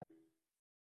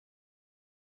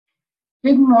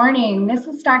Good morning. This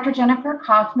is Dr. Jennifer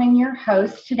Kaufman, your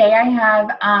host. Today I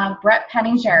have Brett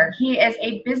Penninger. He is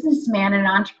a businessman and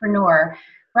entrepreneur.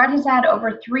 Brett has had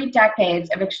over 3 decades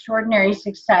of extraordinary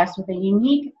success with a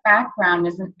unique background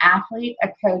as an athlete, a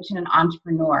coach, and an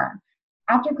entrepreneur.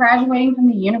 After graduating from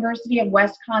the University of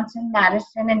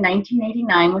Wisconsin-Madison in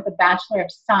 1989 with a Bachelor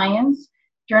of Science,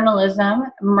 Journalism,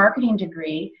 Marketing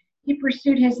degree, he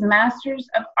pursued his Master's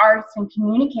of Arts in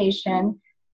Communication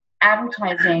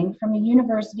Advertising from the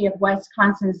University of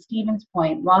Wisconsin-Stevens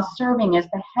Point while serving as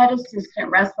the head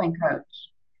assistant wrestling coach.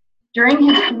 During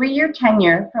his 3-year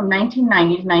tenure from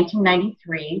 1990 to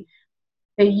 1993,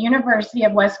 the University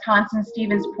of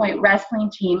Wisconsin-Stevens Point wrestling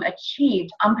team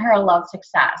achieved unparalleled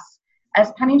success,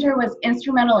 as Penninger was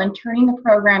instrumental in turning the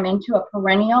program into a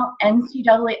perennial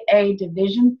NCAA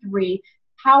Division III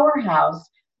powerhouse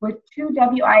with 2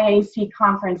 WIAC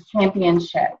conference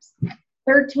championships,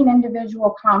 13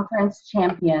 individual conference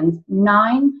champions,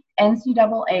 9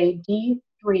 NCAA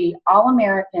D3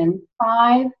 All-American,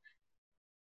 5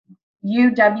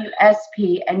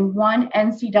 UWSP, and 1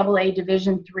 NCAA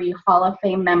Division III Hall of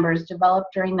Fame members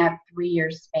developed during that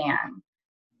 3-year span.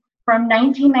 From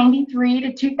 1993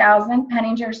 to 2000,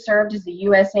 Penninger served as the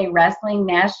USA Wrestling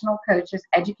National Coaches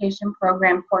Education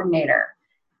Program Coordinator.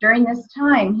 During this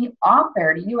time, he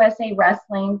authored USA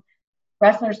Wrestlers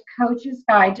Coach's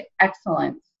Guide to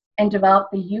Excellence and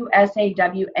developed the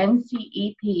USAW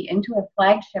NCEP into a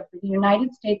flagship for the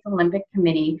United States Olympic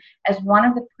Committee as one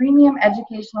of the premium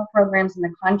educational programs in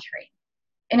the country.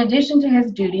 In addition to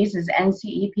his duties as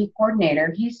NCEP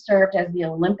coordinator, he served as the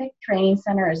Olympic Training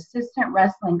Center assistant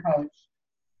wrestling coach,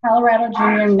 Colorado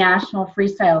Junior National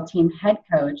Freestyle Team head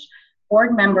coach,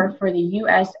 board member for the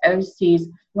USOC's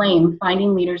Flame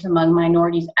Finding Leaders Among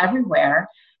Minorities Everywhere,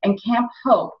 and Camp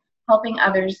Hope, Helping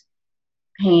Others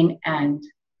Pain End,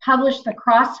 published The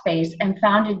Crossface, and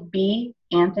founded B.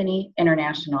 Anthony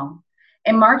International.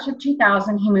 In March of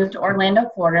 2000, he moved to Orlando,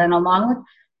 Florida, and along with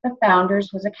the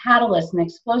founders was a catalyst in the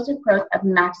explosive growth of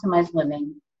Maximize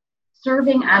Living.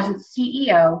 Serving as its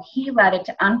CEO, he led it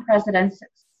to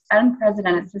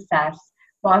unprecedented success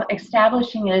while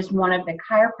establishing it as one of the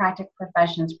chiropractic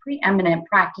profession's preeminent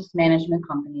practice management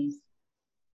companies.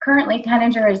 Currently,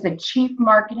 Penninger is the Chief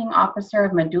Marketing Officer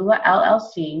of Medulla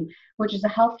LLC, which is a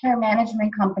healthcare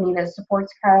management company that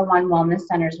supports Chiro-One Wellness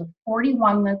Centers with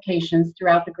 41 locations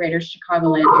throughout the greater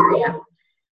Chicagoland area,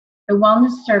 the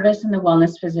wellness service, and the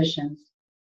wellness physicians.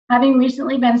 Having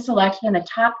recently been selected in the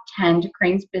top 10 to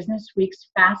Crain's Business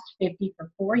Week's Fast 50 for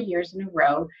 4 years in a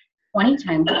row,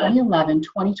 2010, 2011,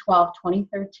 2012,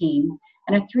 2013,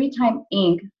 and a 3-time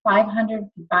Inc.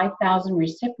 505,000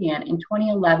 recipient in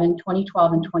 2011,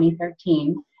 2012, and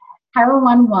 2013,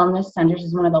 Chiro-One Wellness Centers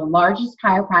is one of the largest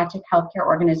chiropractic healthcare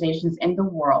organizations in the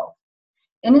world.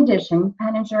 In addition,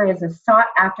 Penninger is a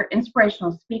sought-after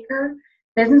inspirational speaker,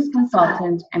 business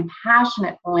consultant, and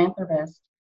passionate philanthropist,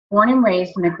 born and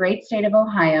raised in the great state of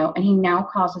Ohio, and he now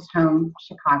calls his home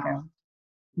Chicago.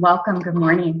 Welcome. Good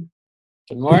morning.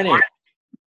 Good morning.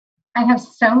 I have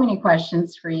so many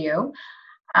questions for you.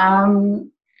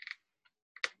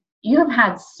 You have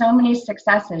had so many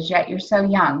successes, yet you're so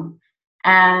young.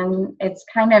 And it's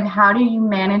kind of, how do you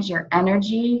manage your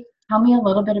energy? Tell me a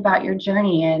little bit about your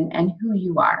journey and who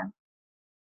you are.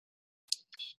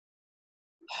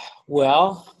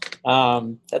 Well,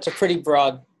 that's a pretty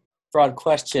broad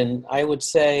question. I would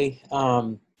say,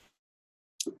 I'm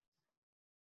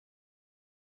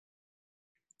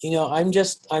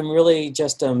really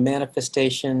just a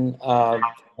manifestation of,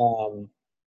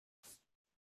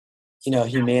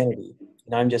 humanity.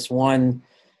 And I'm just one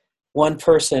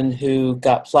person who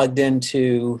got plugged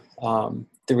into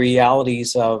the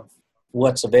realities of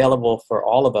what's available for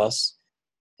all of us,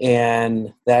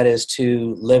 and that is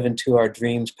to live into our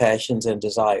dreams, passions, and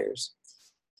desires.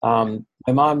 My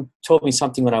mom told me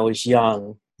something when I was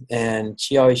young, and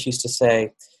she always used to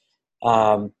say,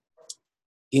 God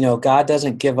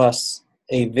doesn't give us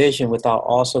a vision without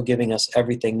also giving us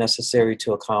everything necessary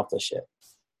to accomplish it.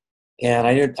 And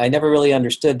I never really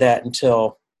understood that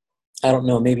until, I don't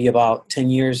know, maybe about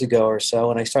 10 years ago or so,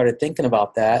 and I started thinking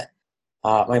about that.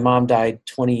 My mom died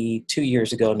 22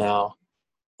 years ago now,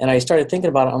 and I started thinking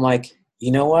about it. I'm like,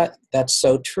 you know what? That's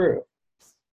so true.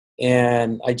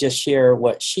 And I just share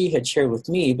what she had shared with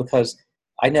me, because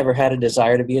I never had a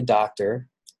desire to be a doctor.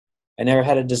 I never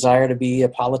had a desire to be a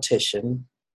politician.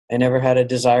 I never had a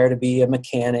desire to be a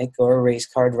mechanic or a race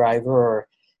car driver or,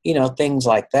 things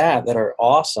like that are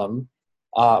awesome.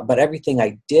 But everything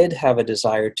I did have a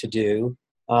desire to do,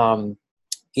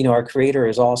 our Creator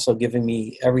is also giving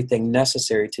me everything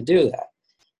necessary to do that.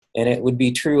 And it would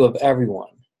be true of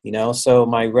everyone, So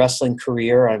my wrestling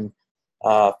career, I'm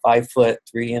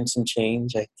 5'3" and some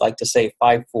change. I like to say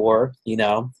 5'4",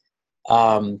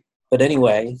 but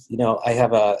anyway, I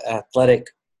have a athletic,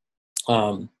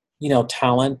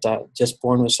 talent, just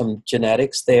born with some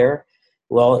genetics there.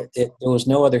 Well, there was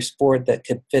no other sport that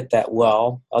could fit that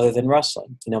well other than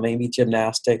wrestling, maybe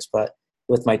gymnastics, but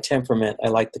with my temperament, I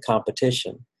like the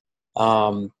competition.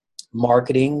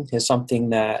 Marketing is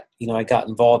something that, I got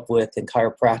involved with in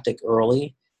chiropractic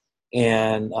early,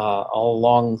 and all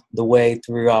along the way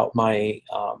throughout my,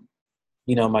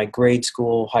 my grade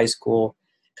school, high school,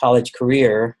 college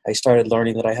career, I started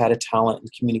learning that I had a talent in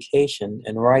communication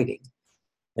and writing.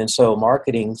 And so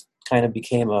marketing kind of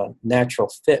became a natural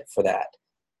fit for that.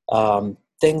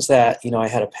 Things that, I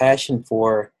had a passion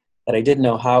for that I didn't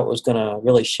know how it was going to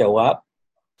really show up.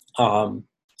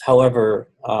 However,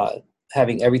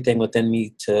 having everything within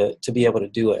me to be able to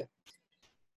do it.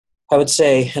 I would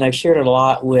say, and I've shared it a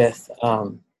lot with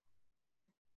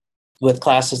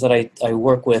classes that I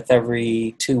work with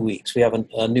every 2 weeks. We have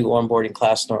a new onboarding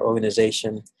class in our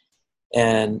organization.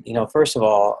 And, first of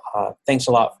all, thanks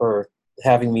a lot for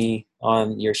having me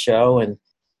on your show and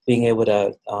being able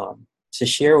to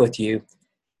share with you.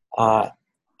 I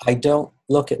don't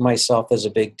look at myself as a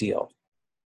big deal.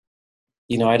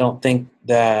 I don't think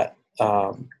that,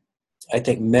 I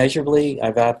think measurably,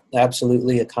 I've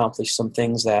absolutely accomplished some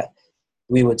things that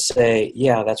we would say,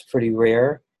 yeah, that's pretty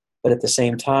rare. But at the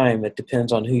same time, it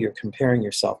depends on who you're comparing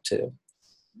yourself to.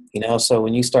 So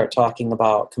when you start talking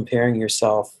about comparing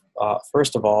yourself,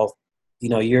 first of all,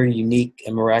 you're unique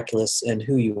and miraculous in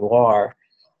who you are.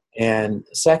 And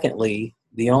secondly,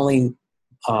 the only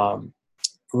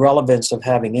relevance of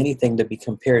having anything to be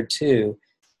compared to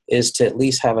is to at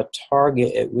least have a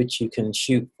target at which you can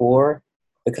shoot for,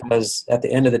 because at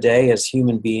the end of the day, as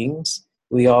human beings,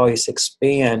 we always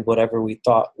expand whatever we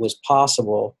thought was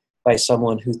possible by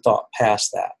someone who thought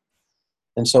past that.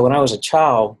 And so when I was a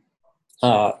child,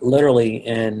 literally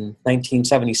in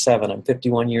 1977, I'm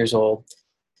 51 years old,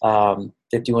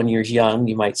 51 years young,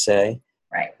 you might say.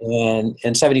 Right. And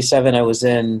in 77, I was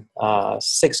in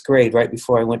sixth grade, right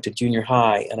before I went to junior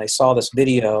high, and I saw this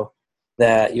video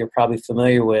that you're probably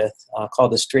familiar with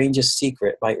called The Strangest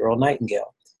Secret by Earl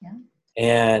Nightingale. Yeah.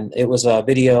 And it was a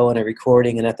video and a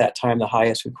recording, and at that time, the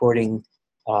highest recording,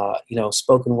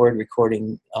 spoken word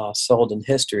recording sold in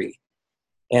history.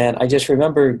 And I just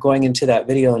remember going into that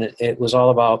video, and it was all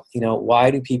about,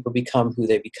 why do people become who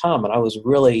they become? And I was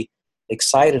really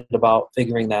excited about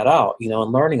figuring that out,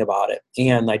 and learning about it.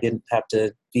 And I didn't have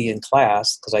to be in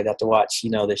class because I got to watch,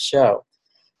 this show.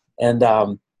 And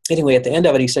anyway, at the end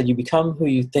of it, he said, you become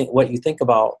what you think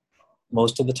about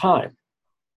most of the time.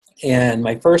 And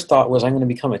my first thought was, I'm going to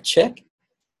become a chick,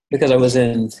 because I was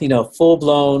in, full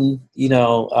blown,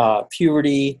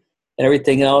 puberty and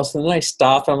everything else. And then I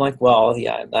stopped. I'm like, well,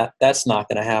 yeah, that's not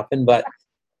going to happen. But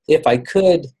if I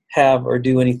could have or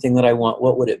do anything that I want,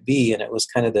 what would it be? And it was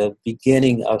kind of the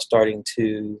beginning of starting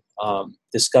to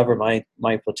discover my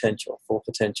full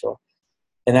potential.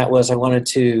 And that was, I wanted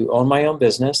to own my own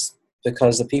business,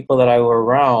 because the people that I were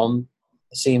around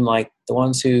seemed like the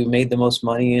ones who made the most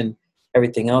money and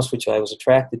everything else, which I was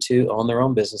attracted to, own their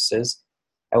own businesses.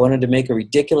 I wanted to make a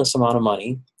ridiculous amount of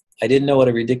money. I didn't know what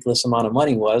a ridiculous amount of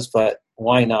money was, but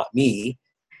why not me?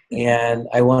 And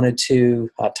I wanted to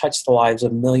touch the lives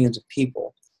of millions of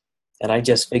people. And I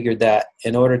just figured that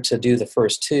in order to do the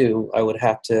first two, I would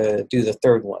have to do the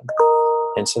third one.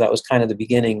 And so that was kind of the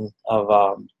beginning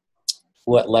of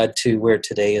what led to where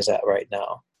today is at right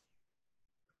now.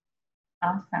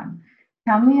 Awesome.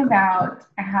 Tell me about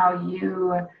how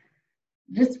you,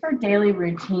 just for daily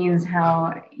routines,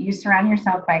 how you surround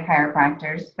yourself by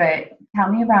chiropractors, but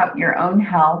tell me about your own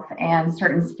health and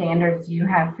certain standards you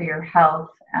have for your health,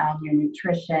 your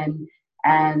nutrition,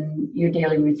 and your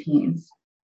daily routines.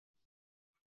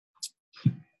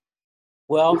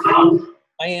 Well,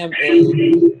 I am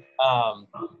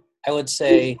I would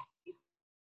say,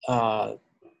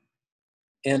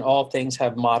 in all things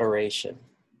have moderation.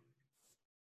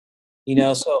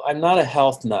 So I'm not a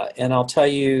health nut, and I'll tell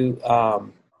you, a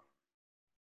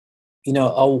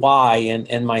why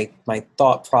and my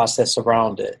thought process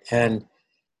around it. And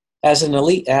as an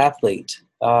elite athlete,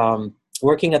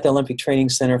 working at the Olympic Training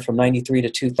Center from 93 to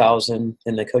 2000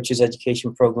 in the coaches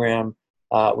education program,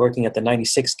 working at the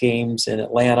 96 games in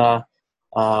Atlanta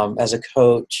as a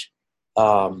coach,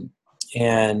 and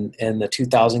the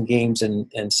 2000 games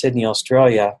in Sydney,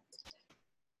 Australia,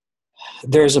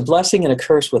 there's a blessing and a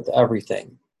curse with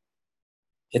everything.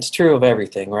 It's true of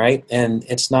everything, right? And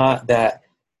it's not that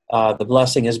the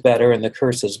blessing is better and the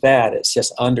curse is bad. It's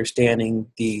just understanding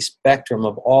the spectrum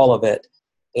of all of it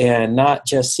and not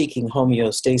just seeking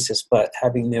homeostasis, but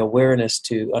having the awareness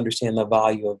to understand the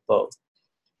value of both.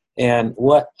 And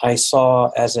what I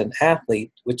saw as an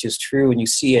athlete, which is true, and you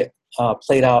see it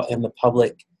played out in the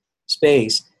public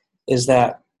space, is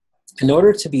that in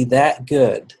order to be that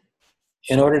good,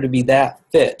 in order to be that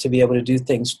fit, to be able to do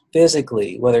things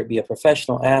physically, whether it be a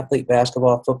professional athlete,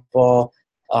 basketball, football,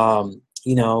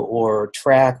 or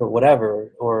track or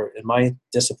whatever, or in my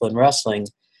discipline, wrestling,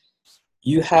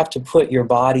 you have to put your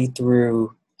body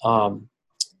through,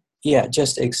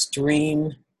 just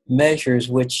extreme measures,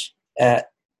 which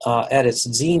at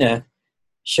its zenith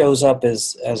shows up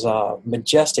as a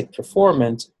majestic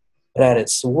performance, but at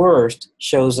its worst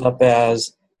shows up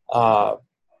as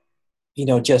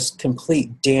just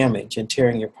complete damage and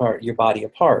tearing your body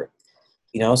apart.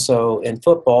 So in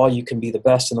football, you can be the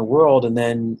best in the world, and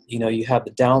then, you have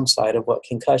the downside of what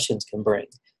concussions can bring,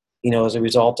 as a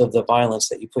result of the violence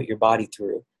that you put your body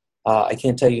through. I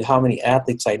can't tell you how many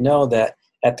athletes I know that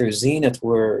at their zenith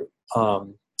were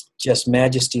just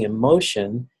majesty in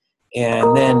motion,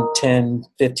 and then 10,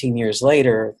 15 years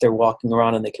later, they're walking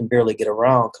around and they can barely get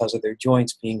around because of their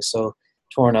joints being so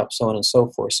torn up, so on and so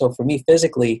forth. So for me,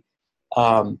 physically,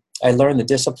 I learned the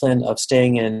discipline of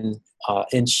staying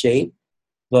in shape.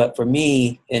 But for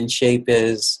me, in shape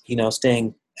is,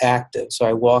 staying active. So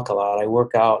I walk a lot. I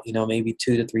work out, maybe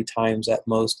 2 to 3 times at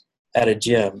most at a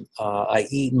gym. I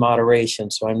eat in moderation,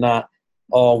 so I'm not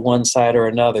all one side or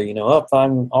another.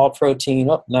 I'm all protein.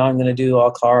 Now I'm going to do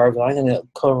all carbs. I'm going to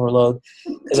overload.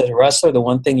 Because as a wrestler, the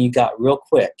one thing you got real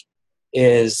quick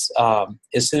is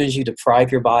as soon as you deprive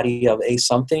your body of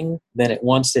something, then it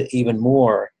wants it even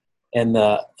more. And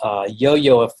the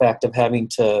yo-yo effect of having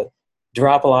to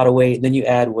drop a lot of weight and then you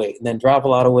add weight and then drop a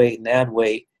lot of weight and add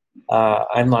weight.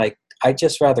 I'm like, I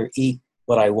just rather eat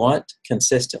what I want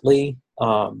consistently,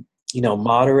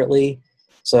 moderately.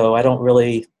 So I don't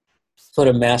really put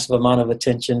a massive amount of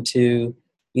attention to,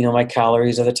 my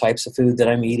calories or the types of food that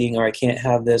I'm eating, or I can't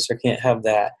have this or can't have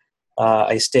that.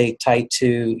 I stay tight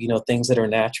to, things that are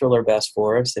natural or best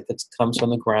for us. If it comes from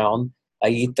the ground, I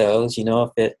eat those.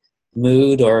 If it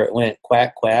mooed or it went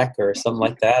quack quack or something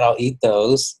like that, I'll eat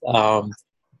those.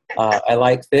 I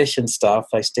like fish and stuff.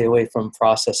 I stay away from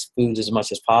processed foods as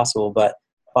much as possible, but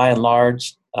by and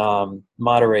large,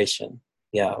 moderation.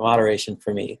 Yeah, moderation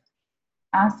for me.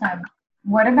 Awesome.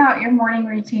 What about your morning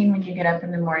routine when you get up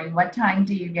in the morning? What time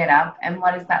do you get up and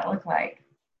what does that look like?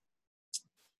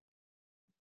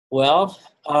 Well,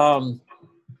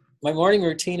 my morning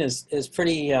routine is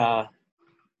pretty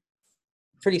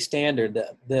standard.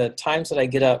 The times that I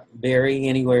get up vary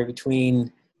anywhere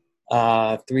between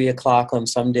 3 o'clock on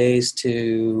some days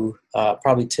to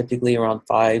probably typically around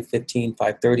 5:15,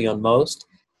 5:30 on most.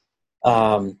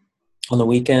 On the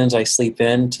weekends, I sleep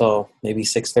in till maybe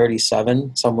 6:30,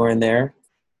 7, somewhere in there.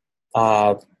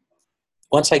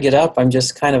 Once I get up, I'm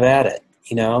just kind of at it,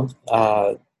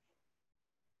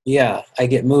 I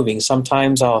get moving.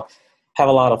 Sometimes I'll have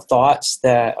a lot of thoughts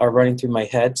that are running through my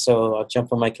head, so I'll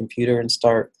jump on my computer and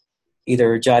start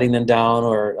either jotting them down,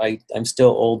 or I'm still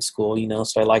old school,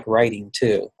 so I like writing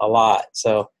too, a lot.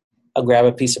 So I'll grab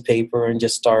a piece of paper and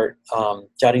just start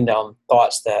jotting down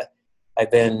thoughts that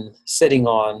I've been sitting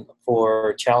on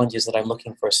for challenges that I'm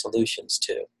looking for solutions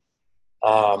to.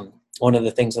 One of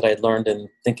the things that I learned in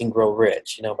Think and Grow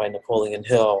Rich, by Napoleon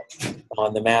Hill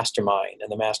on the mastermind,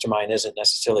 and the mastermind isn't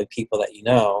necessarily people that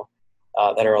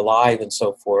that are alive and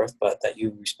so forth, but that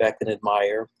you respect and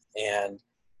admire. And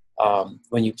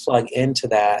when you plug into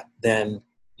that, then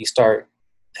you start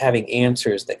having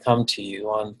answers that come to you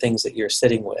on things that you're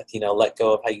sitting with. Let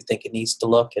go of how you think it needs to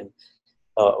look, and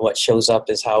what shows up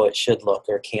is how it should look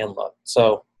or can look.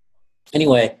 So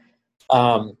anyway,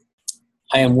 I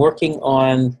am working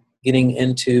on getting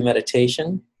into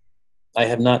meditation. I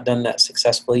have not done that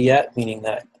successfully yet, meaning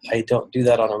that I don't do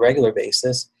that on a regular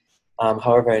basis.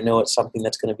 However, I know it's something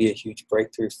that's going to be a huge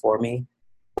breakthrough for me.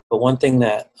 But one thing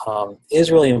that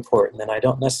is really important, and I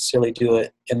don't necessarily do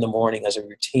it in the morning as a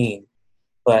routine,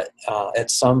 but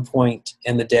at some point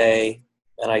in the day,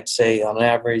 and I'd say on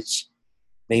average,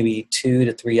 maybe 2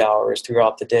 to 3 hours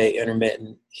throughout the day,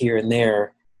 intermittent here and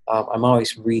there, I'm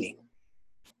always reading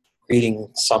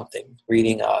something,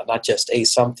 not just a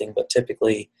something, but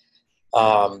typically,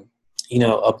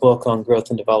 a book on growth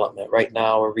and development. Right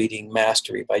now we're reading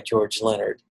Mastery by George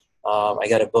Leonard. I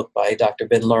got a book by Dr.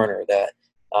 Ben Lerner that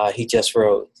he just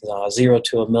wrote, 0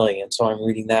 to a Million. So I'm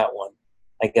reading that one.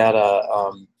 I got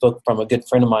a book from a good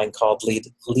friend of mine called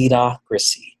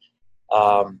Leadocracy,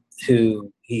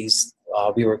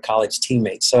 we were college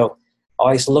teammates. So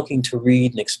always looking to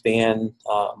read and expand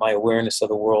my awareness of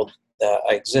the world that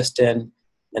I exist in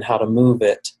and how to move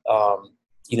it,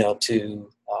 to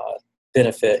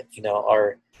benefit,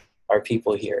 our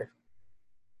people here.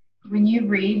 When you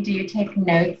read, do you take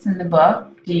notes in the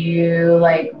book? Do you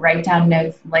like write down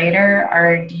notes later,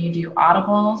 or do you do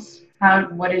audibles?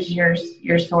 What is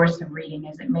your source of reading?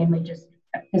 Is it mainly just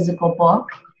a physical book?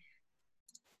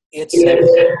 It's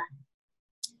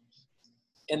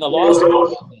in the laws of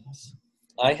abundance.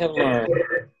 I have learned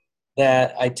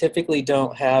that I typically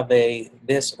don't have a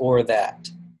this or that,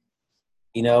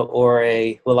 or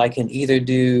I can either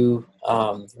do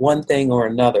one thing or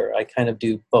another. I kind of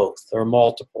do both or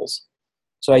multiples.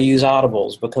 So I use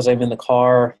audibles because I'm in the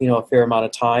car, a fair amount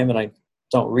of time, and I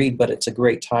don't read, but it's a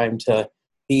great time to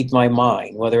feed my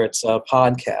mind, whether it's a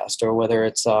podcast or whether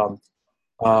it's a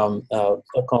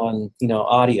book on,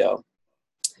 audio.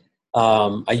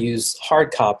 I use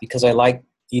hard copy because I like,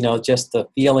 just the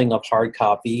feeling of hard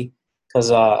copy,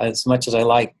 because as much as I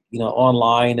like,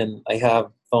 online, and I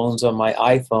have phones on my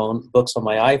iPhone, books on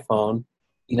my iPhone,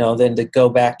 then to go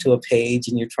back to a page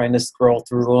and you're trying to scroll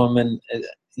through them, and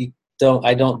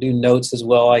I don't do notes as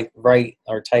well. I write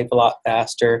or type a lot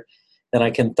faster than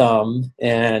I can thumb,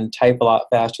 and type a lot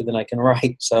faster than I can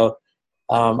write. So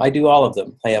I do all of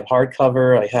them. I have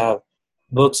hardcover. I have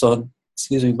books on my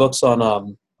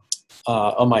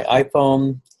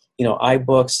iPhone,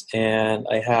 iBooks, and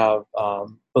I have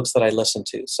books that I listen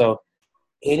to. So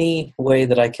any way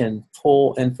that I can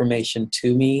pull information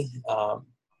to me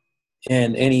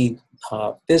in any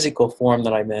physical form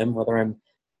that I'm in, whether I'm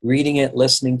reading it,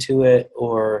 listening to it,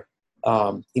 or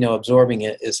absorbing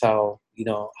it, is how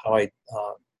I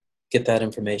get that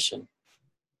information.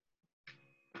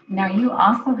 Now, you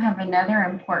also have another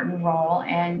important role,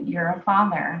 and you're a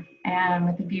father, and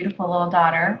with a beautiful little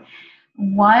daughter.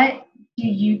 What do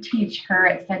you teach her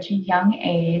at such a young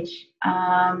age,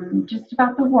 just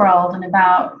about the world and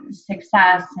about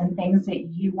success and things that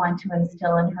you want to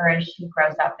instill in her as she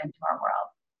grows up into our world?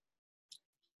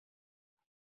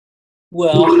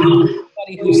 Well,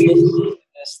 anybody who's listening to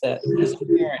this that is a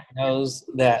parent knows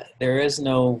that there is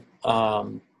no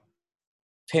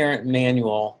parent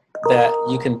manual that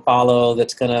you can follow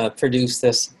that's going to produce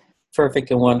this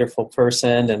perfect and wonderful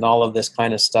person and all of this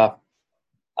kind of stuff.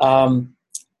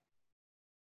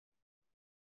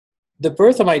 The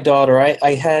birth of my daughter,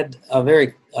 I had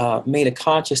made a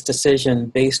conscious decision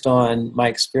based on my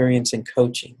experience in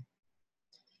coaching.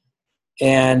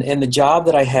 And in the job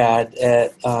that I had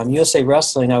at USA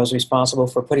Wrestling, I was responsible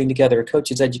for putting together a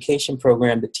coach's education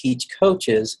program to teach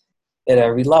coaches at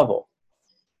every level.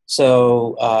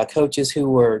 So coaches who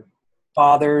were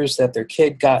fathers that their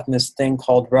kid got in this thing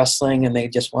called wrestling and they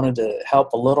just wanted to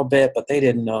help a little bit, but they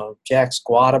didn't know jack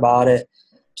squat about it,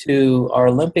 to our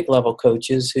Olympic level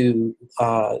coaches who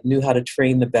knew how to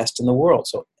train the best in the world.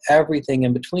 So everything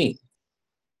in between.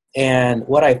 And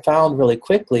what I found really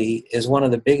quickly is one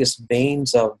of the biggest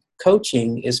banes of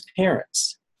coaching is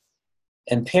parents.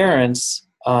 And parents,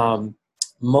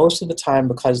 most of the time,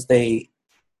 because they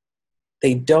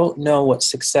don't know what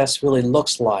success really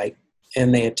looks like,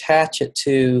 and they attach it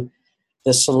to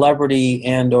the celebrity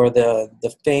and or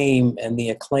the fame and the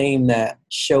acclaim that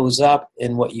shows up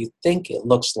in what you think it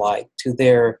looks like to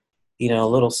their,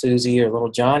 little Susie or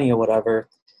little Johnny or whatever,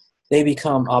 they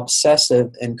become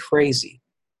obsessive and crazy.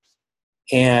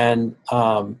 And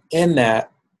in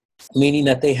that, meaning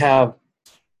that they have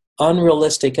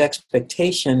unrealistic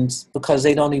expectations because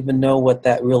they don't even know what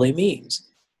that really means.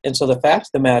 And so the fact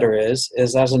of the matter is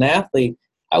as an athlete,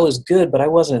 I was good, but I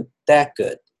wasn't that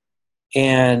good.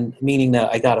 And meaning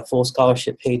that I got a full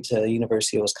scholarship paid to the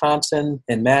University of Wisconsin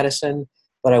in Madison,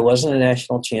 but I wasn't a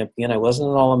national champion. I wasn't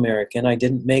an All-American. I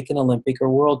didn't make an Olympic or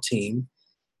world team.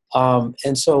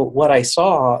 And so what I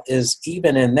saw is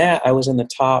even in that, I was in the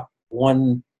top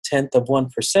 1/10 of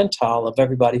 1% of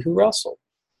everybody who wrestled.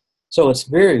 So it's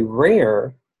very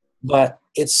rare, but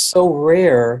it's so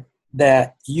rare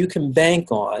that you can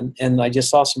bank on, and I just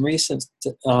saw some recent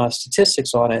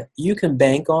statistics on it, you can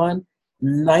bank on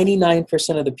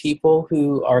 99% of the people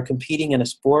who are competing in a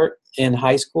sport in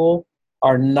high school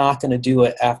are not going to do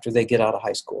it after they get out of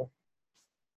high school.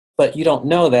 But you don't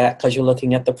know that because you're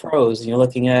looking at the pros and you're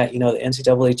looking at, the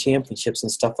NCAA championships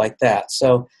and stuff like that.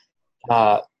 So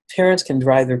parents can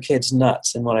drive their kids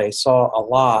nuts. And what I saw a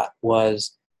lot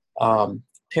was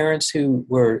parents who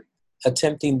were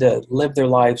attempting to live their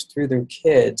lives through their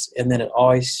kids, and then it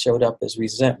always showed up as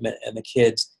resentment, and the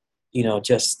kids,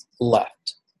 just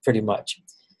left pretty much.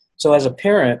 So as a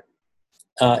parent,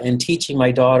 in teaching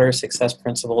my daughter success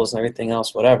principles and everything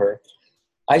else, whatever,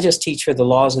 I just teach her the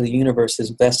laws of the universe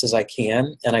as best as I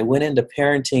can. And I went into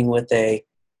parenting with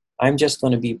I'm just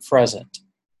going to be present.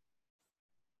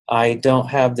 I don't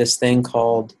have this thing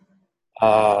called,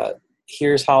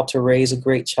 here's how to raise a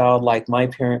great child like my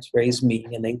parents raised me,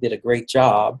 and they did a great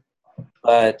job.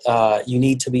 But you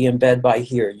need to be in bed by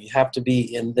here. You have to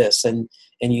be in this, and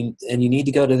you need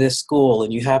to go to this school,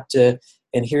 and you have to.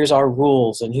 And here's our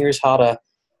rules, and here's how to.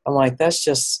 I'm like, that's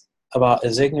just about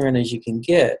as ignorant as you can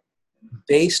get,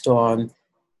 based on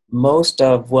most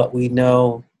of what we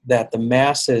know that the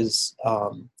masses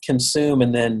consume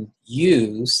and then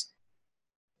use,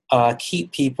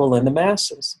 keep people in the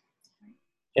masses.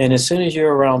 And as soon as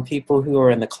you're around people who are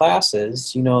in the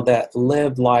classes, that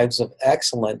live lives of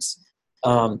excellence,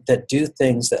 that do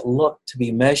things that look to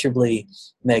be measurably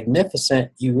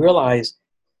magnificent, you realize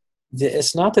that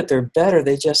it's not that they're better,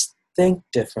 they just think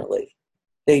differently.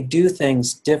 They do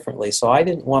things differently. So I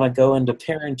didn't want to go into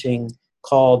parenting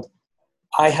called,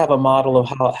 I have a model of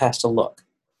how it has to look.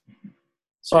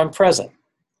 So I'm present.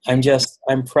 I'm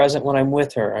present when I'm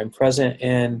with her. I'm present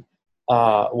in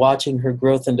watching her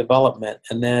growth and development.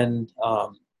 And then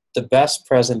the best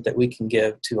present that we can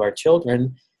give to our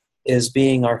children is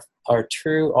being our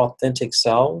true, authentic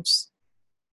selves,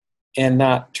 and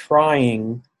not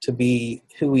trying to be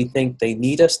who we think they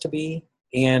need us to be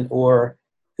and or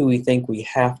who we think we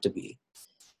have to be.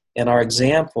 And our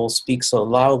example speaks so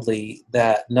loudly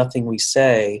that nothing we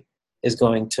say is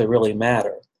going to really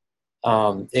matter.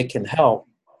 It can help,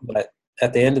 but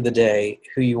at the end of the day,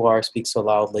 who you are speaks so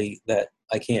loudly that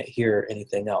I can't hear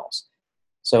anything else.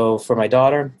 So for my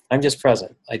daughter, I'm just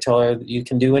present. I tell her you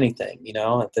can do anything,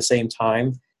 at the same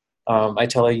time. I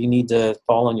tell her you need to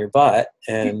fall on your butt,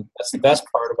 and that's the best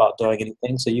part about doing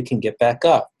anything, so you can get back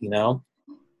up,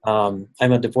 I'm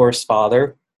a divorced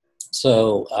father,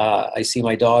 so I see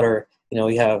my daughter,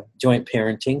 we have joint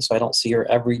parenting, so I don't see her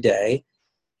every day.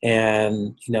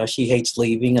 And, she hates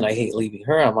leaving and I hate leaving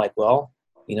her. I'm like, well,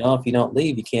 if you don't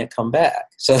leave, you can't come back.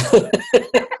 So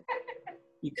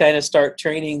you kind of start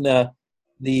training the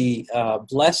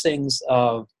blessings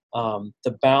of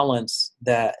the balance,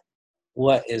 that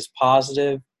what is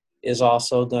positive is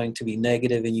also going to be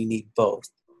negative, and you need both,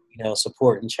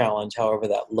 support and challenge, however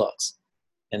that looks.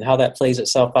 And how that plays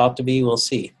itself out to be, we'll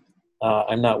see.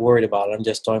 I'm not worried about it. I'm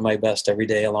just doing my best every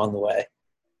day along the way.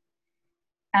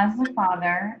 As a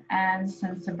father, and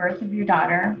since the birth of your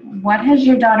daughter, what has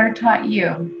your daughter taught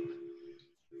you?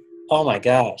 Oh my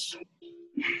gosh.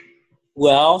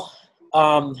 Well,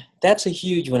 that's a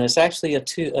huge one. It's actually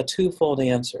a twofold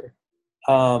answer.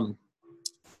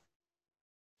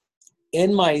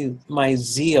 In my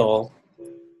zeal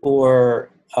for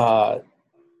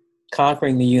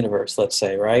conquering the universe, let's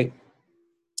say, right?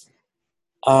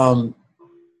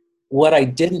 What I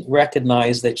didn't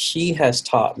recognize that she has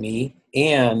taught me,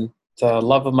 and the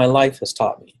love of my life has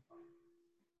taught me,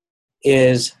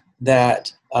 is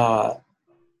that I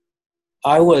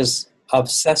was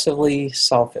obsessively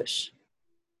selfish.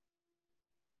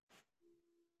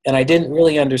 And I didn't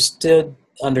really understand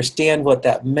what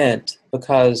that meant,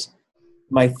 because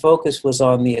my focus was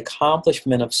on the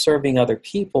accomplishment of serving other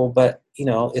people, but,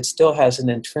 it still has an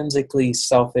intrinsically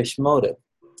selfish motive,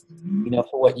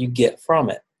 for what you get from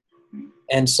it.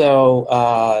 And so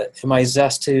in my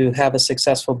zest to have a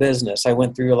successful business, I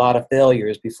went through a lot of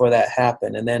failures before that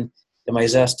happened. And then in my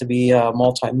zest to be a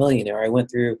multimillionaire, I went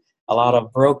through a lot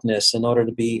of brokenness in order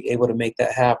to be able to make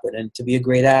that happen, and to be a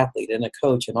great athlete and a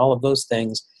coach and all of those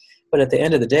things. But at the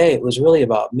end of the day, it was really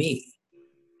about me.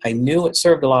 I knew it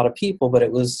served a lot of people, but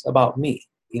it was about me,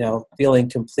 feeling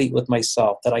complete with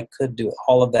myself, that I could do it,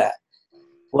 all of that.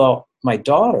 Well, my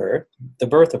daughter, the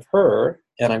birth of her,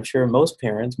 and I'm sure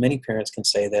many parents can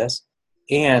say this,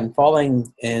 and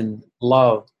falling in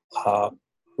love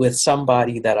with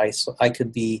somebody that I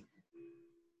could be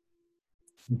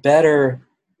better.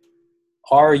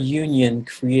 Our union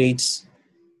creates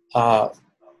an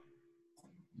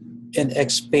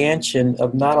expansion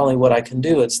of not only what I can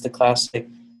do, it's the classic,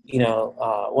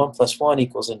 1 + 1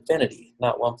 = infinity,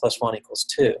 not 1 + 1 =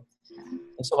 2.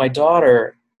 And so my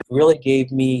daughter really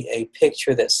gave me a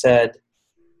picture that said,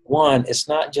 one, it's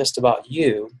not just about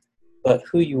you, but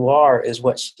who you are is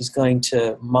what she's going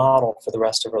to model for the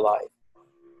rest of her life.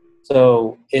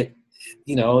 So if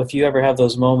you ever have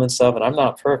those moments of, and I'm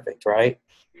not perfect, right?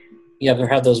 You ever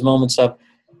have those moments of,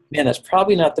 man, that's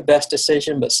probably not the best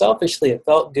decision, but selfishly it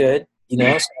felt good, so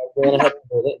I went ahead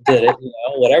and did it,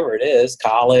 whatever it is,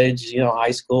 college,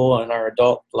 high school, and our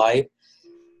adult life.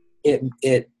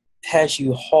 It has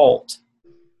you halt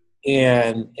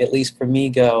and, at least for me,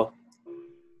 go,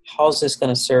 how's this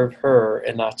going to serve her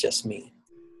and not just me?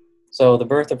 So the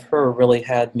birth of her really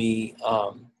had me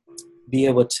be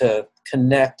able to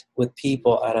connect with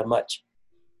people at a much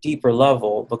deeper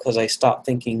level, because I stopped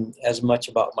thinking as much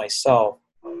about myself,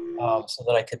 so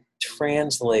that I could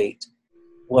translate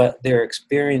what they're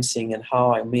experiencing and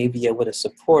how I may be able to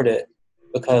support it,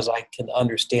 because I can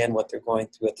understand what they're going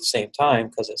through at the same time,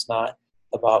 because it's not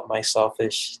about my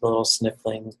selfish little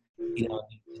sniffling,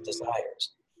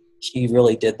 desires. She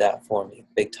really did that for me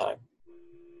big time.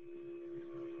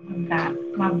 Love that.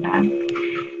 Love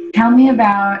that. Tell me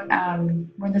about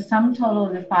we're the sum total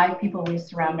of the 5 people we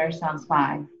surround ourselves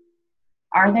by.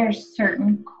 Are there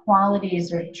certain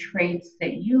qualities or traits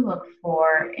that you look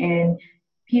for in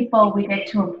people? We get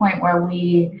to a point where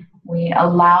we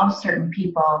allow certain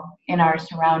people in our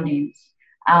surroundings.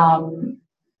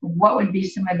 What would be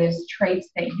some of those traits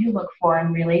that you look for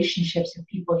in relationships with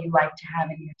people you like to have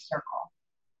in your circle?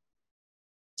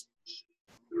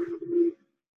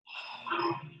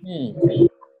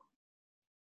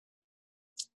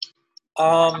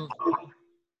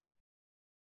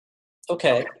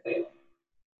 Okay.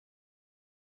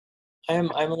 I'm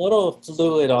a little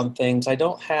fluid on things. I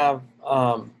don't have.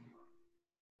 I'm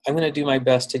going to do my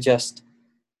best to just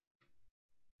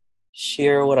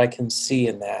share what I can see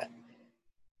in that.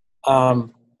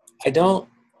 I don't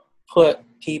put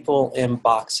people in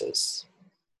boxes,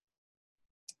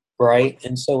 right?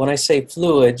 And so when I say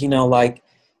fluid, like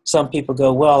some people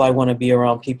go, well, I want to be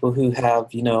around people who have,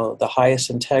 the highest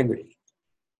integrity.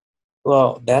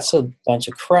 Well, that's a bunch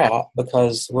of crap,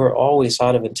 because we're always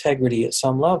out of integrity at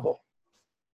some level.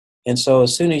 And so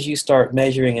as soon as you start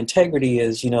measuring integrity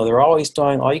as, they're always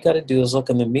doing, all you got to do is look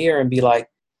in the mirror and be like,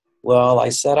 well, I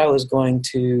said I was going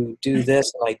to do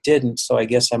this and I didn't, so I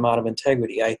guess I'm out of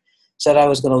integrity. I said I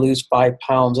was going to lose 5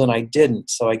 pounds and I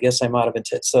didn't, so I guess I'm out of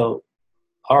integrity. So,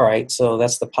 all right, so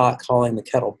that's the pot calling the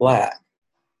kettle black.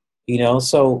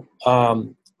 So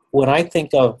when I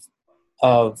think of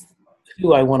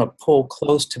who I want to pull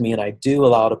close to me, and I do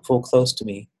allow to pull close to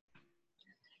me,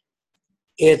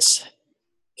 it's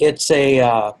a,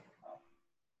 I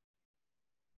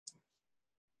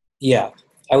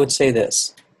would say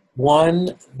this.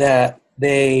 One, that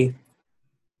they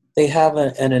have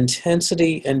an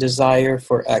intensity and desire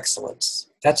for excellence.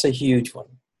 That's a huge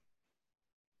one.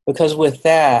 Because with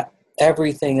that,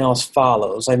 everything else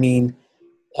follows. I mean,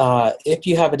 if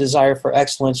you have a desire for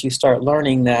excellence, you start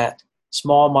learning that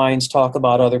small minds talk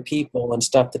about other people and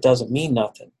stuff that doesn't mean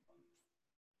nothing.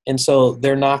 And so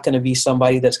they're not going to be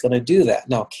somebody that's going to do that.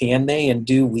 Now, can they and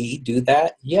do we do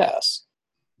that? Yes.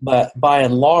 But by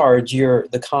and large,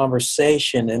 the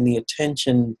conversation and the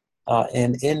attention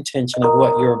and intention of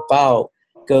what you're about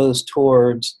goes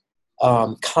towards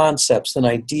concepts and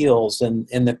ideals and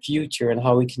the future and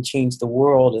how we can change the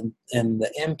world and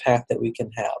the impact that we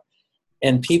can have.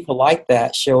 And people like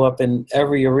that show up in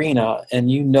every arena,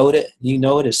 and you know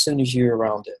it as soon as you're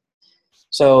around it.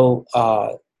 So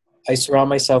I surround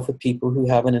myself with people who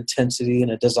have an intensity and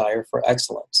a desire for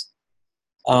excellence.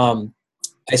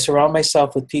 I surround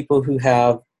myself with people who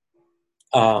have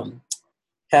a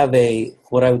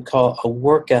what I would call a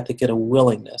work ethic and a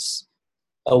willingness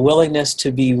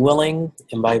to be willing.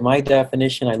 And by my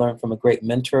definition, I learned from a great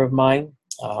mentor of mine,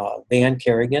 Van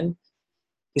Kerrigan.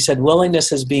 He said,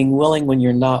 willingness is being willing when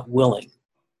you're not willing.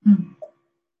 Mm-hmm.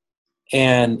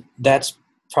 And that's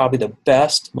probably the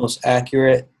best, most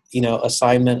accurate,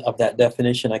 assignment of that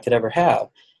definition I could ever have,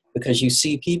 because you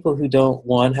see people who don't,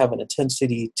 one, have an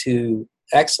intensity to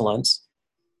excellence,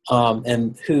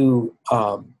 and who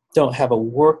don't have a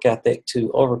work ethic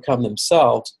to overcome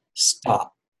themselves,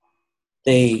 stop.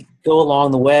 They go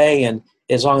along the way, and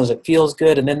as long as it feels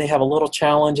good, and then they have a little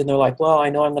challenge, and they're like, well, I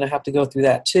know I'm going to have to go through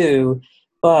that too,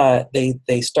 but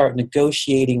they start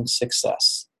negotiating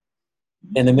success.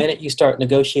 And the minute you start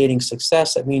negotiating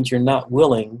success, that means you're not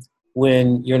willing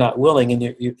when you're not willing,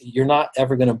 and you're not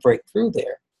ever going to break through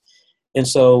there. And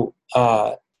so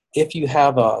if you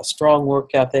have a strong work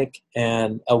ethic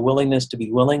and a willingness to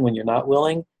be willing when you're not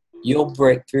willing, you'll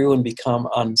break through and become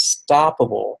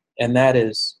unstoppable. And that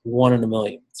is 1 in a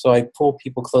million. So I pull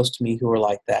people close to me who are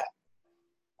like that.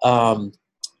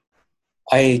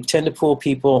 I tend to pull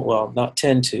people, well, not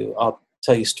tend to, I'll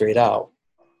tell you straight out,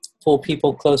 pull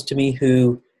people close to me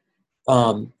who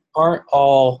aren't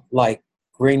all like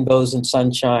rainbows and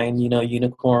sunshine,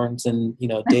 unicorns and,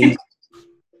 days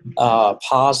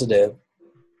positive,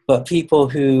 but people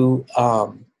who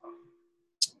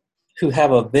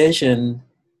have a vision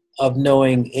of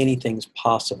knowing anything's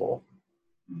possible.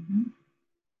 Mm-hmm.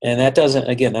 And that doesn't,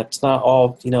 again, that's not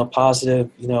all, positive,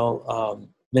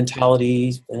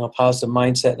 mentality, positive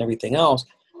mindset and everything else.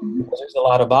 Mm-hmm. Because there's a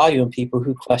lot of value in people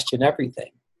who question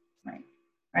everything.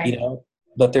 Right.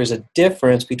 But there's a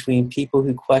difference between people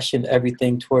who question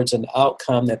everything towards an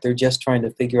outcome that they're just trying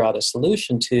to figure out a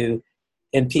solution to,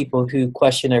 and people who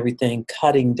question everything,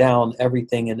 cutting down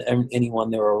everything and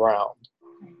anyone they're around.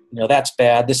 That's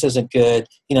bad. This isn't good.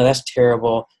 That's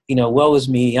terrible. Woe is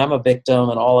me. I'm a victim,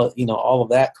 and all of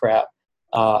that crap.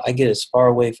 I get as far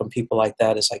away from people like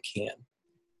that as I can.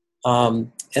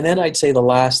 And then I'd say the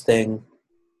last thing,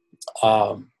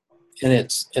 and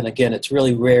again, it's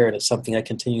really rare, and it's something I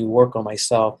continue to work on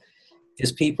myself,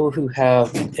 is people who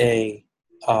have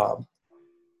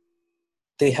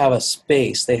they have a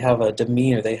space, they have a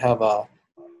demeanor, they have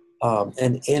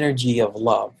an energy of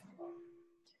love.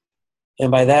 And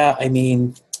by that, I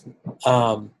mean,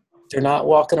 they're not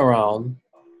walking around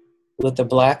with a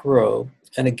black robe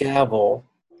and a gavel,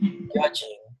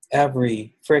 judging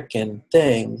every freaking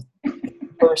thing,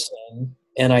 person,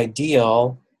 and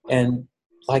ideal, and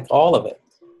like all of it.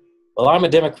 Well, I'm a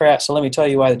Democrat, so let me tell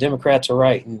you why the Democrats are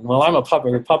right. And well, I'm a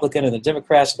Republican, and the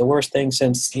Democrats are the worst thing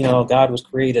since God was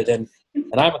created. And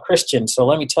I'm a Christian, so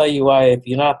let me tell you why if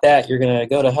you're not that, you're going to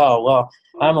go to hell. Well,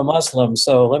 I'm a Muslim,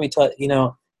 so let me tell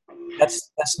you,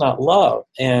 that's not love.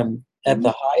 And at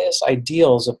the highest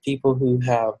ideals of people who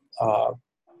have,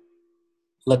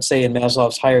 let's say in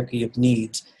Maslow's hierarchy of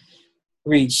needs,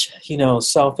 reach,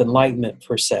 self-enlightenment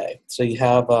per se. So you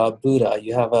have Buddha,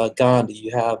 you have Gandhi,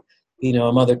 you have,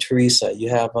 Mother Teresa, you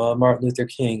have Martin Luther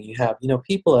King, you have,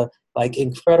 people of like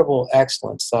incredible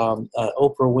excellence, Oprah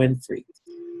Winfrey.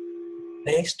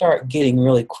 They start getting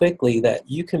really quickly that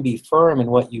you can be firm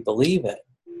in what you believe in.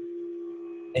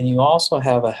 And you also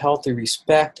have a healthy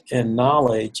respect and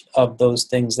knowledge of those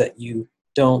things that you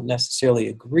don't necessarily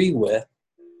agree with,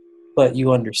 but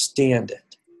you understand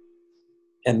it.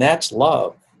 And that's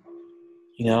love,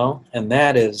 and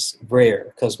that is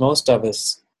rare because most of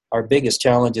us, our biggest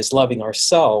challenge is loving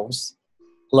ourselves,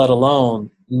 let alone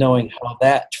knowing how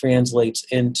that translates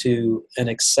into an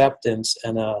acceptance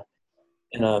and a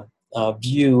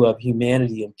view of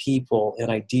humanity and people and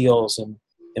ideals and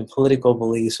political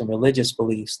beliefs and religious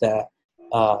beliefs that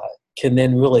can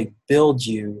then really build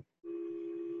you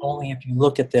only if you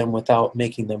look at them without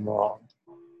making them wrong.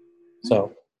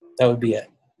 So that would be it.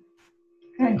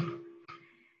 Good.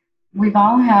 We've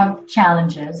all have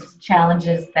challenges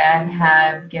that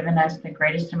have given us the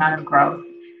greatest amount of growth.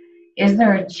 Is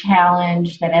there a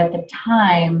challenge that at the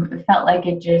time felt like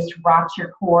it just rocked your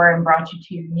core and brought you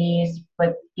to your knees,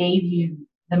 but gave you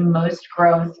the most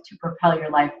growth to propel your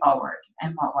life forward?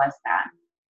 And what was that?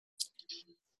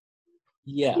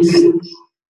 Yes.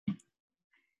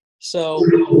 So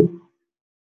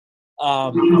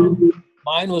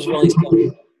mine was really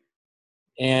simple.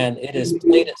 And it has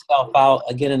played itself out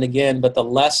again and again, but the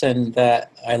lesson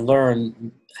that I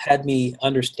learned had me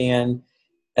understand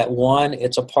that one,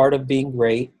 it's a part of being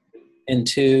great, and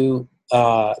two,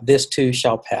 this too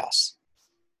shall pass.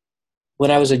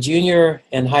 When I was a junior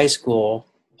in high school,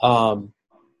 I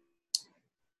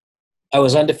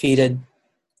was undefeated.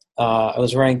 I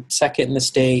was ranked second in the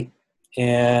state,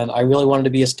 and I really wanted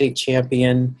to be a state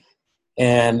champion,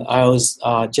 and I was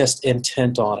just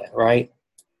intent on it, right?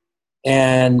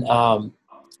 And I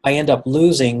end up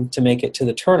losing to make it to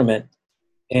the tournament.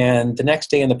 And the next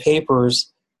day in the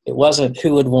papers, it wasn't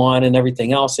who had won and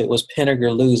everything else. It was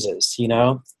Pinniger loses,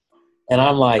 And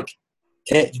I'm like,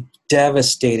 it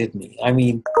devastated me. I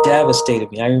mean,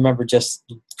 devastated me. I remember just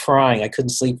crying. I couldn't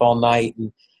sleep all night.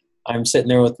 And I'm sitting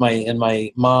there with in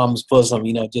my mom's bosom,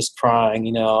 just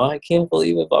crying, I can't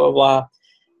believe it, blah, blah, blah.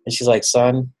 And she's like,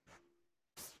 son,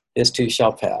 this too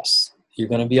shall pass. You're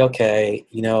going to be okay,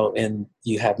 and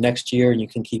you have next year and you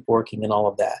can keep working and all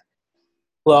of that.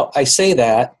 Well, I say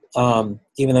that,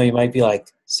 even though you might be like,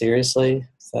 seriously,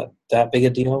 is that big a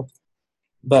deal?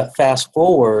 But fast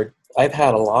forward, I've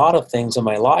had a lot of things in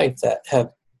my life that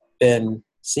have been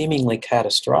seemingly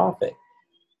catastrophic.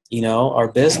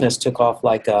 Our business took off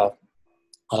like a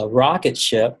rocket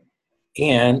ship,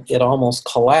 and it almost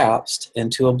collapsed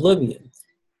into oblivion.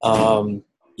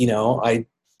 I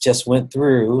just went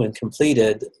through and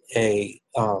completed a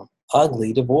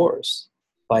ugly divorce,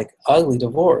 I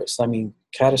mean,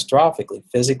 catastrophically,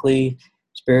 physically,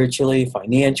 spiritually,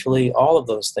 financially, all of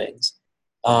those things.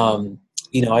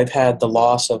 I've had the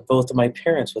loss of both of my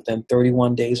parents within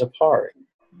 31 days apart.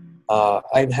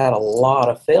 I've had a lot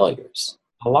of failures,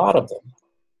 a lot of them.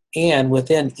 And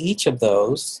within each of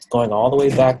those, going all the way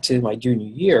back to my junior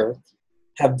year,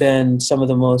 have been some of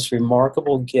the most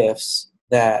remarkable gifts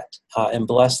that and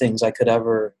blessings I could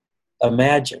ever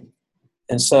imagine.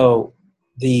 And so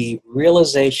the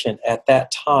realization at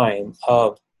that time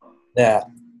of that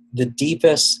the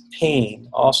deepest pain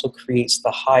also creates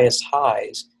the highest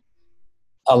highs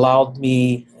allowed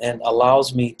me and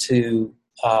allows me to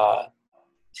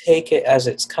take it as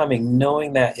it's coming,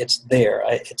 knowing that it's there.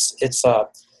 It's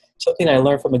something I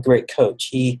learned from a great coach.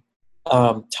 He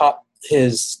taught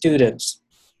his students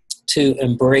to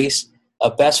embrace a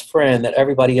best friend that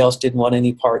everybody else didn't want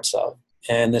any parts of.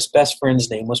 And this best friend's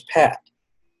name was Pat.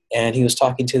 And he was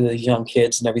talking to the young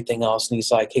kids and everything else. And he's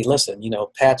like, hey, listen,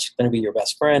 Pat's going to be your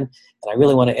best friend. And I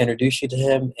really want to introduce you to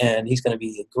him. And he's going to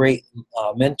be a great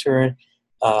mentor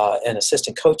and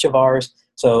assistant coach of ours.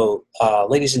 So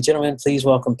ladies and gentlemen, please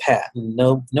welcome Pat. And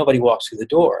nobody walks through the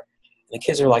door. And the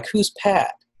kids are like, who's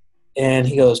Pat? And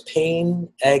he goes, pain,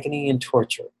 agony, and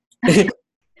torture.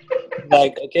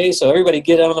 Like, okay, so everybody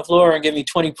get on the floor and give me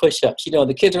 20 push-ups.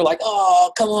 The kids are like,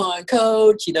 oh, come on,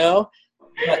 coach,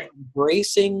 But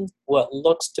embracing what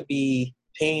looks to be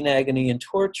pain, agony, and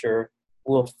torture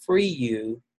will free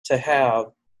you to have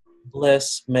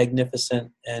bliss,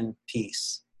 magnificence, and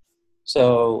peace.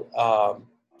 So,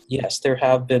 yes, there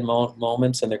have been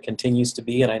moments, and there continues to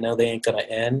be, and I know they ain't going to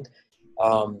end,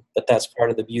 but that's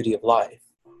part of the beauty of life.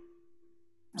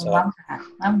 I love that.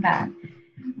 Love that.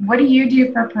 What do you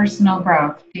do for personal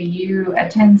growth? Do you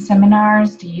attend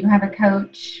seminars? Do you have a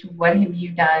coach? What have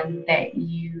you done that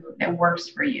works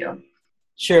for you?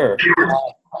 Sure.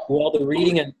 Well, the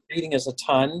reading is a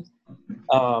ton.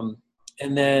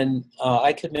 And then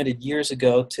I committed years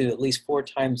ago to at least 4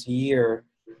 times a year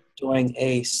doing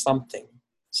a something.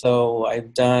 So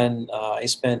I've done, I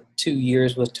spent 2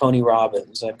 years with Tony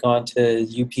Robbins. I've gone to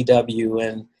UPW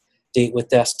and Date with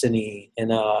Destiny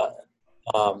and,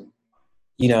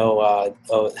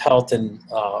 health and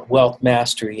wealth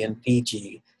mastery in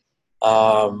Fiji.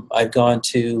 I've gone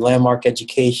to Landmark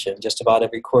Education, just about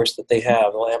every course that they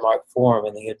have, the Landmark Forum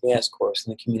and the Advanced course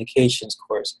and the Communications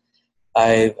course.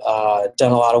 I've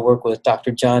done a lot of work with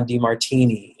Dr. John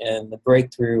DeMartini and the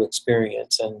Breakthrough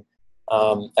Experience, and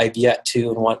I've yet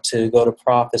to and want to go to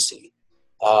Prophecy.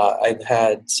 I've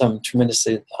had some tremendous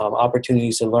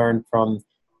opportunities to learn from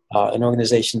an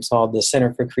organization called the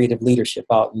Center for Creative Leadership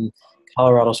out in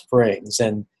Colorado Springs,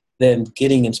 and then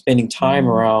getting and spending time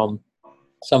around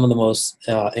some of the most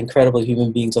incredible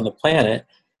human beings on the planet.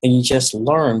 And you just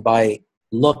learn by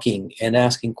looking and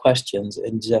asking questions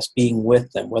and just being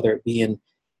with them, whether it be in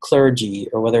clergy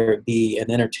or whether it be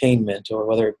in entertainment or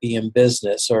whether it be in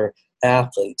business or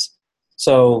athletes.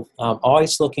 So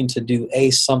always looking to do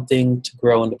something to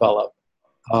grow and develop.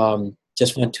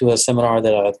 Just went to a seminar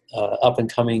that an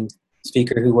up-and-coming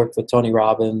speaker who worked with Tony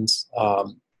Robbins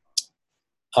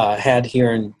had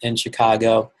here in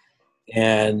Chicago,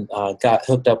 and got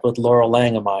hooked up with Laurel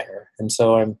Langemeyer. And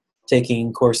so I'm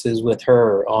taking courses with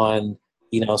her on,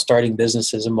 starting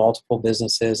businesses and multiple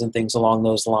businesses and things along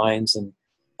those lines, and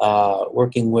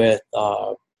working with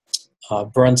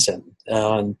Brunson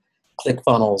on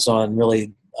ClickFunnels on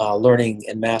really learning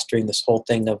and mastering this whole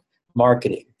thing of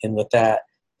marketing. And with that,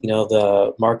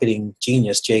 the marketing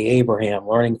genius, Jay Abraham,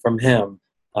 learning from him,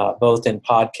 both in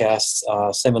podcasts,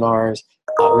 seminars,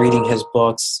 reading his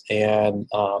books, and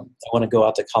I want to go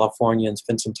out to California and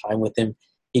spend some time with him.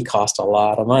 He cost a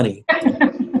lot of money,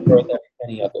 worth every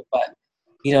penny of it. But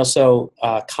so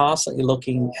constantly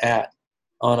looking at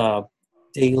on a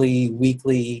daily,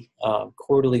 weekly,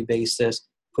 quarterly basis,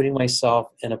 putting myself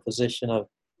in a position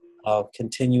of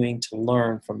continuing to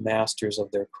learn from masters of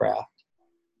their craft.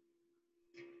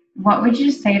 What would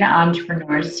you say to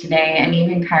entrepreneurs today, and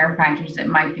even chiropractors that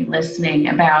might be listening,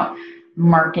 about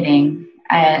marketing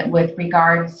with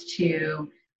regards to,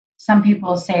 some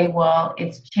people say, well,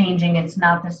 it's changing, it's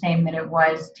not the same that it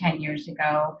was 10 years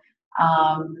ago.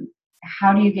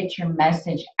 How do you get your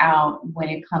message out when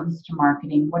it comes to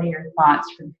marketing? What are your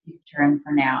thoughts for the future and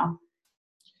for now?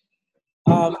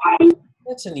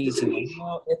 That's an easy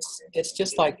one. It's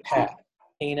just like Pat,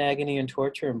 pain, agony, and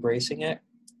torture, embracing it.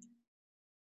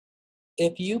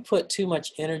 If you put too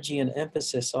much energy and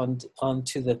emphasis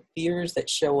onto the fears that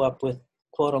show up with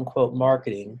quote unquote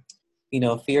marketing,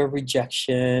 fear of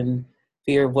rejection,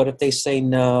 fear of what if they say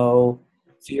no,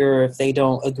 fear if they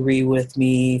don't agree with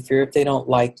me, fear if they don't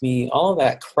like me, all of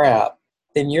that crap,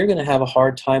 then you're going to have a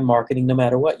hard time marketing no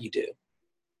matter what you do,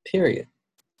 period.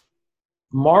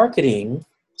 Marketing,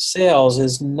 sales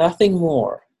is nothing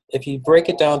more, if you break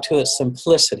it down to its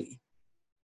simplicity,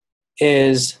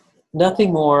 is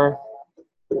nothing more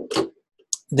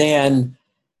than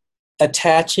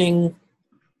attaching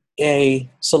a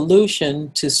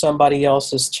solution to somebody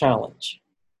else's challenge.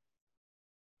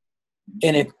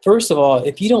 And first of all,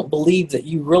 if you don't believe that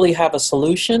you really have a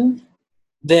solution,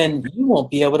 then you won't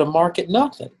be able to market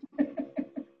nothing.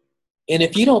 And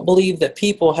if you don't believe that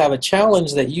people have a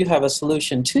challenge that you have a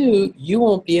solution to, you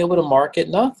won't be able to market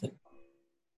nothing.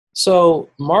 So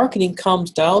marketing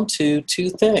comes down to 2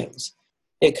 things.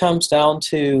 It comes down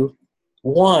to,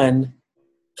 1,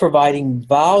 providing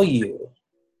value,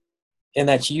 and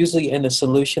that's usually in the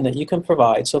solution that you can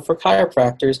provide. So for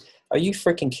chiropractors, Are you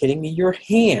freaking kidding me? Your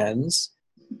hands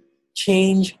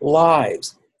change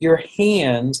lives. Your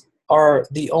hands are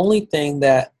the only thing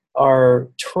that are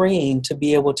trained to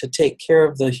be able to take care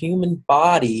of the human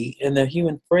body and the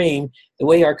human frame the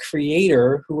way our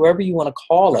creator, whoever you want to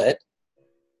call it,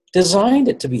 designed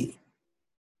it to be.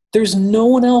 There's no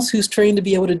one else who's trained to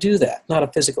be able to do that. Not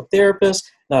a physical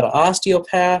therapist, not an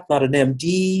osteopath, not an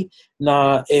MD,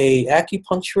 not a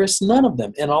acupuncturist, none of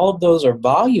them. And all of those are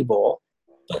valuable,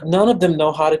 but none of them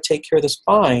know how to take care of the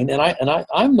spine. And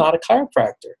I'm not a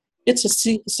chiropractor. It's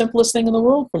the simplest thing in the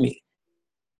world for me.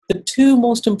 The two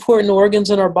most important organs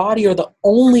in our body are the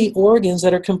only organs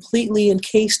that are completely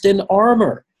encased in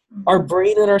armor, our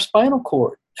brain and our spinal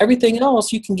cord. Everything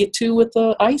else you can get to with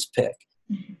the ice pick.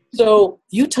 So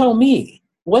you tell me,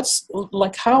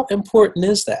 how important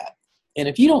is that? And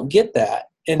if you don't get that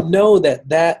and know that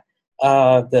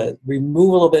the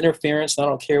removal of interference, I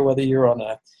don't care whether you're on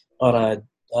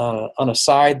a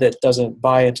side that doesn't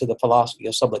buy into the philosophy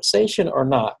of subluxation or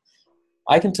not,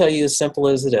 I can tell you as simple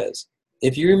as it is.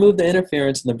 If you remove the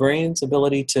interference and the brain's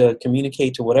ability to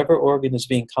communicate to whatever organ is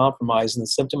being compromised and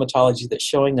the symptomatology that's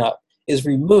showing up is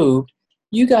removed,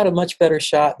 you got a much better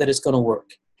shot that it's going to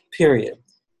work, period.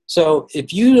 So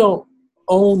if you don't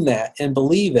own that and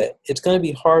believe it, it's going to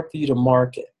be hard for you to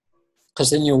market,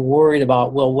 because then you're worried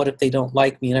about, well, what if they don't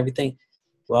like me and everything?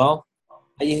 Well,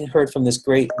 I heard from this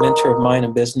great mentor of mine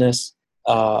in business.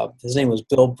 His name was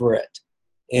Bill Britt.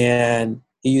 And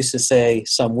he used to say,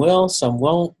 some will, some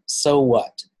won't, so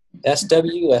what?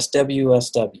 SW, SW,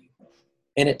 SW.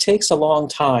 And it takes a long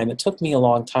time. It took me a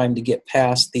long time to get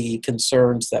past the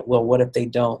concerns that, well, what if they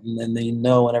don't? And then they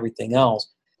know and everything else.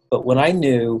 But when I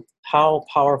knew how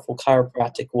powerful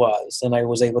chiropractic was, and I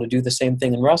was able to do the same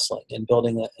thing in wrestling and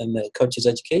building in the coach's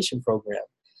education program,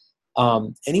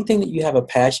 anything that you have a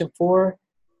passion for,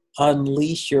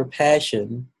 unleash your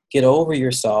passion, get over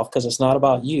yourself, because it's not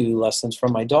about you, lessons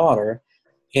from my daughter,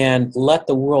 and let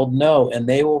the world know, and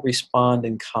they will respond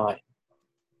in kind.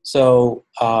 So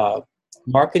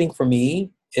marketing for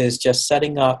me is just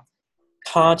setting up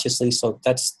consciously. So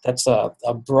that's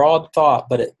a broad thought,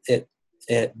 but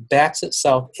it backs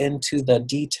itself into the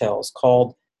details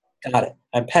called, got it,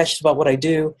 I'm passionate about what I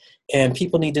do, and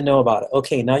people need to know about it.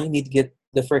 Okay, now you need to get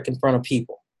the frick in front of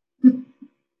people.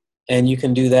 And you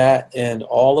can do that in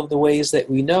all of the ways that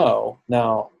we know.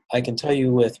 Now, I can tell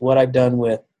you with what I've done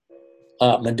with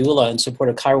Medulla in support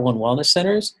of Chiro One Wellness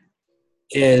Centers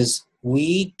is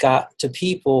we got to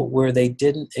people where they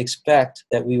didn't expect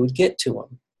that we would get to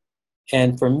them.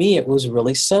 And for me, it was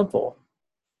really simple.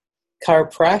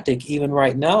 Chiropractic, even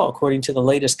right now, according to the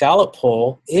latest Gallup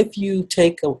poll, if you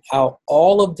take out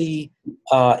all of the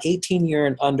 18-year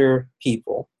and under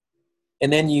people,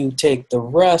 and then you take the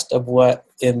rest of what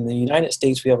in the United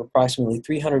States, we have approximately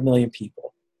 300 million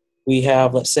people. We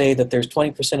have, let's say that there's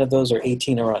 20% of those are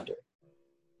 18 or under.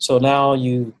 So now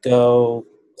you go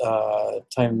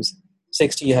times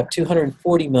 60, you have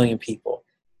 240 million people.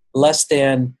 Less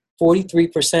than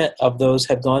 43% of those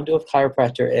have gone to a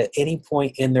chiropractor at any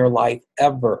point in their life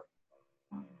ever.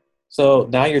 So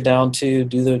now you're down to,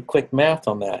 do the quick math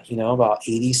on that, about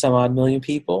 80 some odd million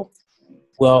people.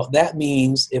 Well, that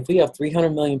means if we have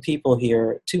 300 million people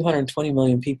here, 220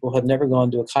 million people have never gone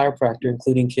to a chiropractor,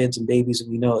 including kids and babies, and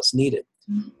we know it's needed.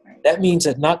 That means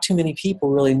that not too many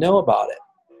people really know about it.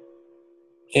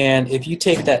 And if you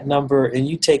take that number and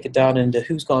you take it down into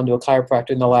who's gone to a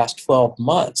chiropractor in the last 12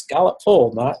 months, Gallup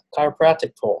poll, not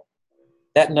chiropractic poll,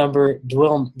 that number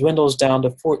dwindles down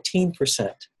to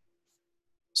 14%.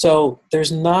 So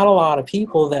there's not a lot of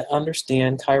people that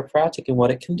understand chiropractic and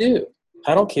what it can do.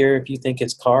 I don't care if you think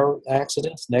it's car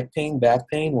accidents, neck pain, back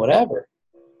pain, whatever.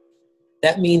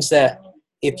 That means that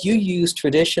if you use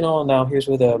traditional, now here's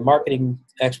where the marketing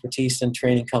expertise and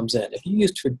training comes in. If you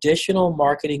use traditional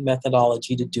marketing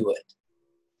methodology to do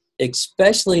it,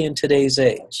 especially in today's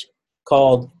age,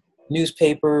 called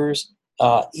newspapers,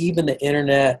 even the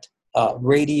internet,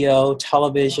 radio,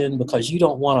 television, because you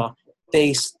don't want to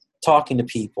face talking to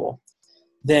people,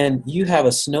 then you have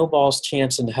a snowball's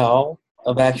chance in hell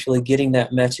of actually getting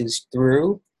that message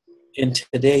through in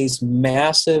today's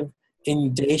massive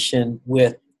inundation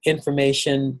with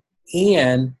information.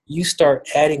 And you start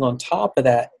adding on top of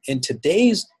that in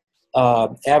today's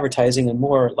advertising and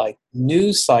more like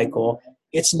news cycle,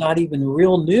 it's not even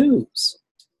real news.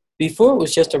 Before it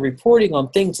was just a reporting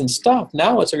on things and stuff.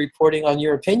 Now it's a reporting on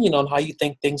your opinion on how you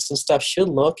think things and stuff should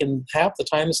look, and half the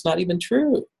time it's not even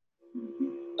true.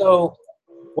 So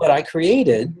what I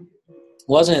created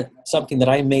wasn't something that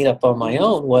I made up on my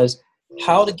own, was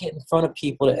how to get in front of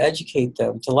people, to educate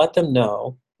them, to let them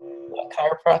know what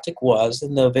chiropractic was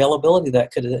and the availability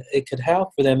that it could have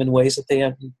for them in ways that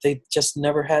they just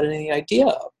never had any idea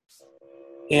of.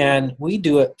 And we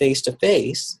do it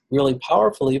face-to-face really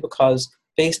powerfully, because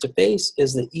face-to-face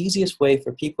is the easiest way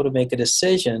for people to make a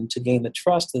decision, to gain the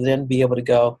trust, to then be able to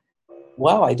go,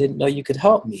 wow, I didn't know you could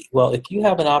help me. Well, if you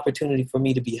have an opportunity for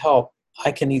me to be helped,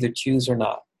 I can either choose or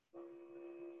not.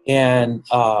 And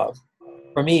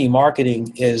for me,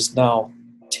 marketing is now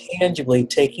tangibly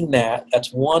taking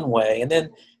that's one way, and then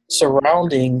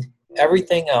surrounding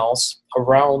everything else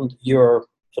around your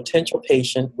potential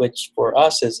patient, which for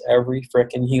us is every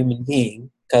frickin' human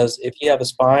being, because if you have a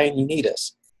spine, you need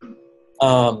us.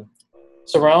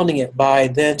 Surrounding it by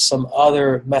then some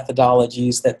other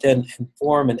methodologies that then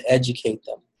inform and educate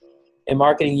them. In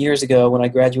marketing years ago, when I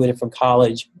graduated from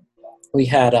college, we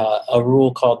had a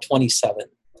rule called 27,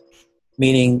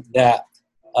 meaning that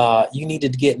you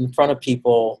needed to get in front of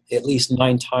people at least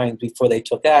 9 times before they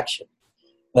took action.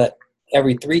 But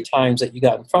every 3 times that you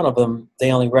got in front of them,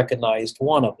 they only recognized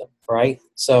 1 of them, right?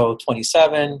 So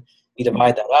 27, you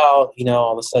divide that out,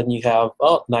 all of a sudden you have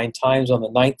 9 times. On the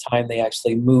 9th time, they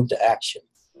actually moved to action.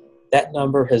 That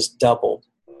number has doubled.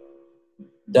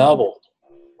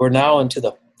 We're now into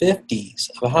the 50s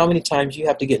of how many times you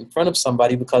have to get in front of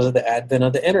somebody because of the advent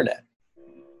of the internet.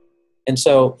 And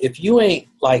so if you ain't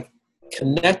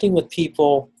connecting with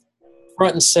people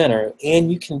front and center,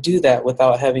 and you can do that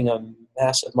without having a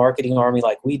massive marketing army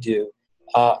like we do,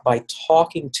 by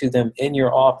talking to them in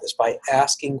your office, by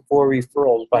asking for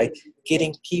referrals, by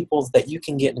getting people that you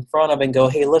can get in front of and go,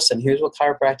 hey, listen, here's what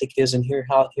chiropractic is, and here's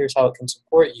how it can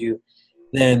support you,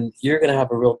 then you're going to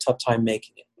have a real tough time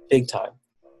making it, big time.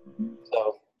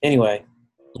 So anyway,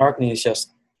 marketing is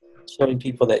just showing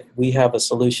people that we have a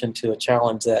solution to a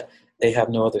challenge that they have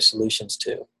no other solutions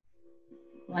to.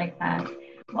 Like that.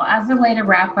 Well, as a way to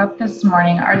wrap up this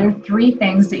morning, are there 3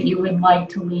 things that you would like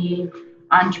to leave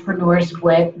entrepreneurs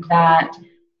with, that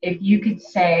if you could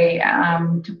say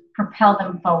to propel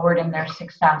them forward in their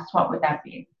success, what would that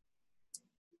be?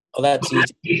 Well, that's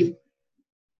easy.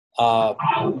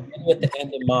 Begin with the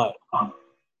end in mind.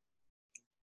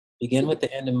 Begin with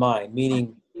the end in mind,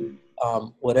 meaning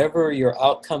whatever your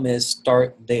outcome is,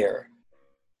 start there.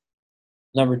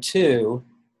 Number 2,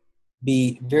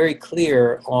 be very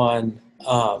clear on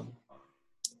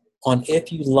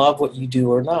if you love what you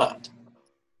do or not.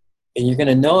 And you're going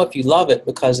to know if you love it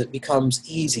because it becomes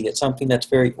easy. It's something that's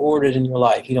very ordered in your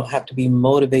life. You don't have to be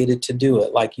motivated to do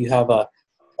it. Like you have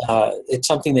it's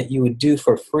something that you would do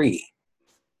for free.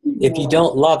 If you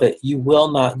don't love it, you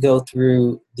will not go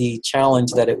through the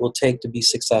challenge that it will take to be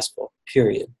successful,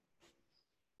 period.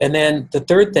 And then the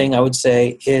 3rd thing I would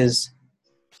say is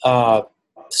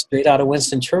straight out of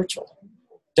Winston Churchill.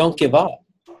 Don't give up.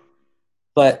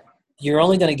 But you're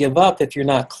only going to give up if you're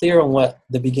not clear on what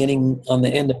the beginning on the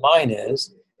end of mind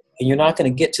is. And you're not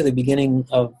going to get to the beginning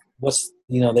of what's,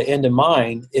 the end of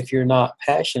mind if you're not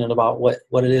passionate about what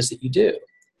it is that you do.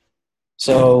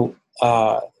 So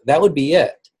that would be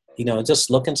it. Just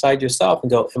look inside yourself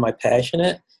and go, am I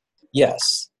passionate?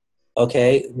 Yes.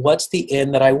 Okay. What's the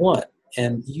end that I want?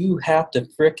 And you have to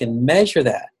frickin' measure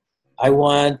that. I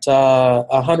want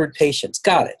 100 patients.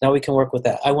 Got it. Now we can work with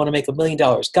that. I want to make $1 million.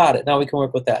 Got it. Now we can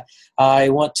work with that. I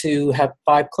want to have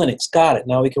 5 clinics. Got it.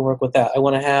 Now we can work with that. I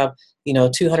want to have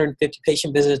 250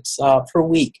 patient visits per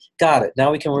week. Got it.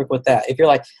 Now we can work with that. If you're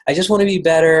like, I just want to be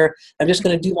better, I'm just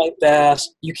going to do my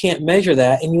best, you can't measure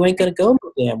that, and you ain't going to go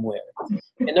damn where.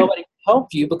 And nobody can help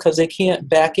you because they can't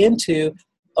back into,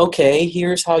 okay,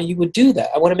 here's how you would do that.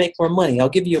 I want to make more money. I'll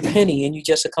give you a penny and you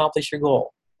just accomplish your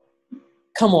goal.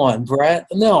 Come on, Brett.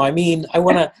 No, I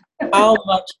want to, how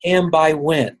much and by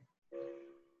when?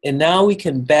 And now we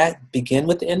can begin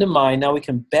with the end in mind. Now we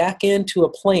can back into a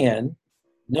plan,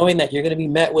 knowing that you're going to be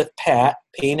met with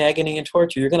pain, agony, and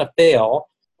torture. You're going to fail.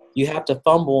 You have to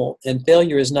fumble, and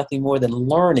failure is nothing more than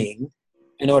learning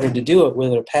in order to do it, where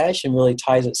the passion really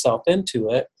ties itself into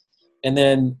it. And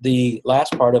then the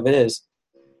last part of it is,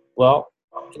 well,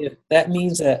 if that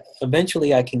means that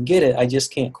eventually I can get it, I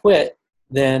just can't quit,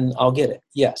 then I'll get it.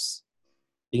 Yes.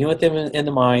 Begin with them in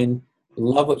the mind,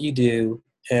 love what you do,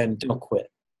 and don't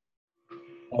quit.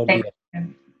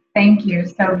 Thank you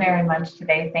so very much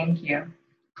today. Thank you.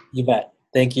 You bet.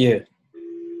 Thank you.